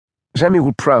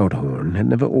Samuel Proudhorn had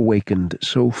never awakened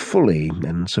so fully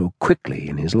and so quickly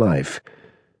in his life,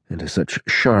 and to such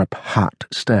sharp, hot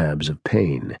stabs of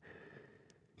pain.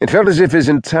 It felt as if his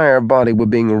entire body were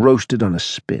being roasted on a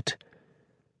spit.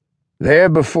 There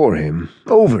before him,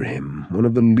 over him, one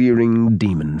of the leering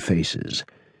demon faces.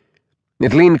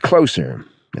 It leaned closer,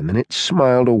 and then it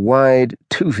smiled a wide,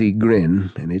 toothy grin,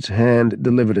 and its hand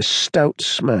delivered a stout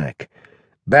smack,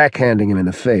 backhanding him in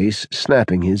the face,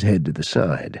 snapping his head to the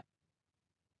side.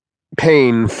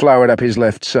 Pain flowered up his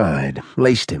left side,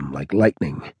 laced him like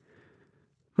lightning.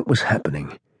 What was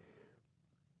happening?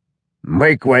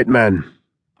 "Wake, white man!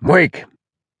 Wake!"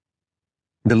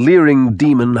 The leering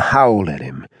demon howled at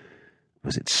him.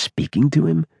 Was it speaking to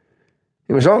him?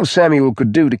 It was all Samuel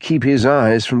could do to keep his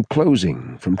eyes from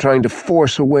closing, from trying to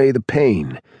force away the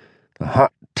pain, the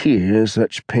hot tears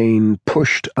such pain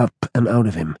pushed up and out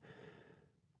of him.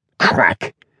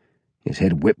 Crack! His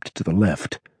head whipped to the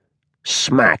left.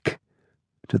 Smack!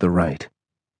 To the right.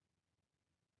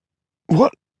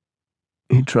 "What?"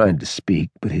 He tried to speak,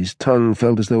 but his tongue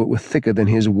felt as though it were thicker than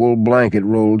his wool blanket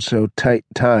rolled so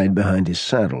tight-tied behind his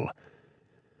saddle.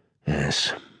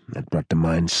 Yes, that brought to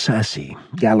mind Sassy,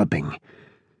 galloping.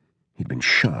 He'd been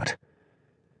shot.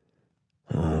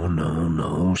 "Oh,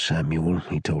 no, Samuel,"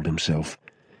 he told himself.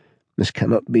 "This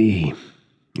cannot be.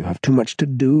 You have too much to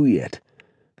do yet.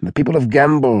 And the people of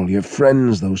Gamble, your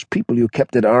friends, those people you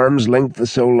kept at arm's length for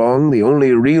so long, the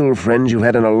only real friends you've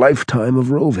had in a lifetime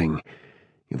of roving.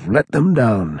 You've let them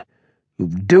down.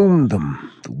 You've doomed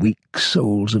them, the weak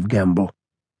souls of Gamble."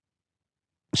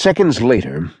 Seconds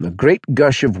later, a great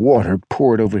gush of water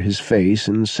poured over his face,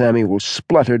 and Samuel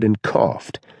spluttered and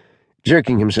coughed,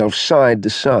 jerking himself side to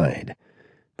side.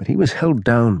 But he was held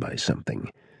down by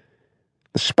something.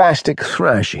 The spastic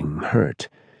thrashing hurt.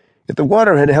 Yet the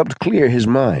water had helped clear his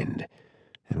mind,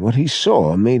 and what he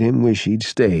saw made him wish he'd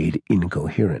stayed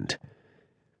incoherent.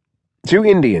 Two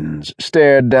Indians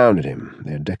stared down at him,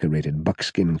 their decorated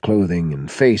buckskin clothing and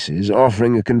faces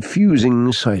offering a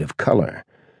confusing sight of color.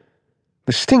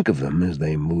 The stink of them as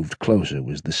they moved closer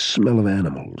was the smell of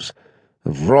animals,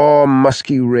 of raw,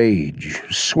 musky rage,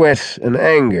 sweat and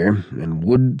anger, and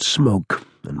wood smoke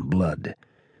and blood.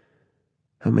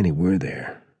 How many were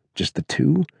there? Just the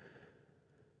two?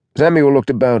 Samuel looked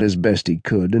about as best he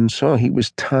could and saw he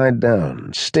was tied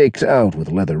down, staked out with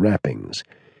leather wrappings.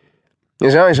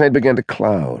 His eyesight began to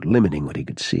cloud, limiting what he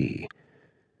could see.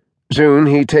 Soon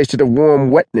he tasted a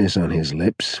warm wetness on his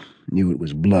lips, knew it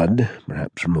was blood,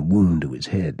 perhaps from a wound to his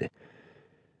head.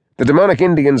 The demonic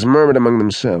Indians murmured among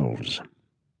themselves.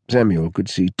 Samuel could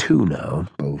see two now,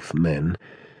 both men,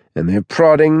 and their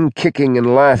prodding, kicking,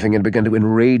 and laughing had begun to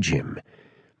enrage him.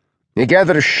 He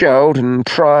gathered a shout and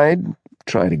tried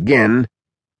again,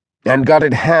 and got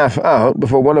it half out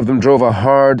before one of them drove a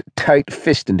hard, tight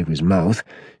fist into his mouth,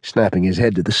 snapping his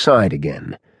head to the side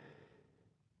again.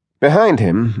 Behind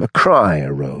him, a cry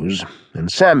arose,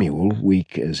 and Samuel,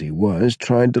 weak as he was,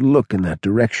 tried to look in that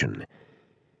direction.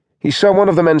 He saw one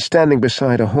of the men standing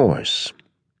beside a horse.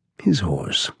 His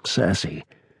horse, Sassy.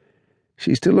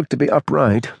 She still looked to be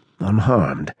upright,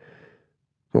 unharmed.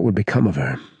 What would become of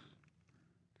her?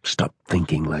 Stop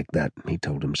thinking like that, he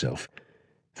told himself.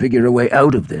 Figure a way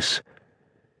out of this.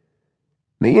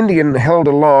 The Indian held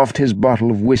aloft his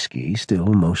bottle of whiskey,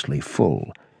 still mostly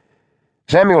full.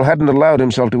 Samuel hadn't allowed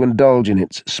himself to indulge in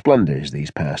its splendors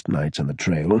these past nights on the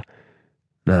trail.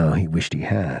 Now he wished he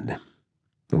had,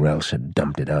 or else had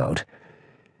dumped it out.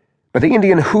 But the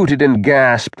Indian hooted and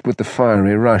gasped with the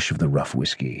fiery rush of the rough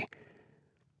whiskey.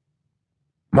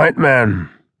 "White man,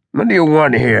 what do you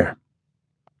want here?"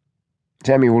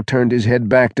 Samuel turned his head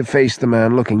back to face the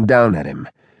man looking down at him.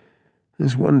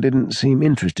 This one didn't seem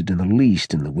interested in the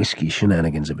least in the whiskey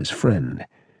shenanigans of his friend.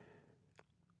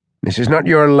 "This is not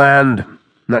your land,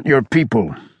 not your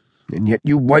people, and yet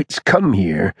you whites come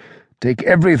here, take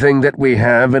everything that we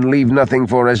have, and leave nothing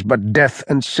for us but death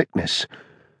and sickness.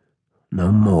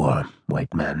 No more,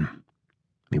 white man.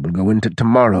 We will go into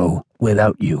tomorrow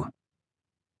without you."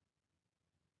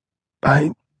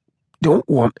 "I don't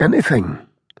want anything,"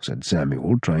 said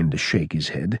Samuel, trying to shake his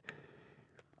head.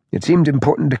 It seemed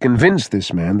important to convince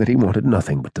this man that he wanted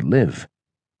nothing but to live.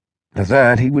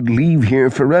 That he would leave here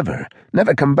forever,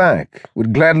 never come back,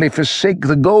 would gladly forsake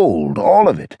the gold, all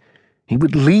of it. He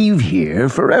would leave here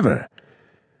forever.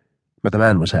 But the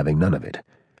man was having none of it,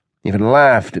 even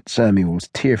laughed at Samuel's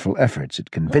tearful efforts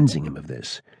at convincing him of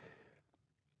this.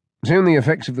 Soon the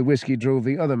effects of the whiskey drove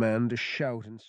the other man to shout and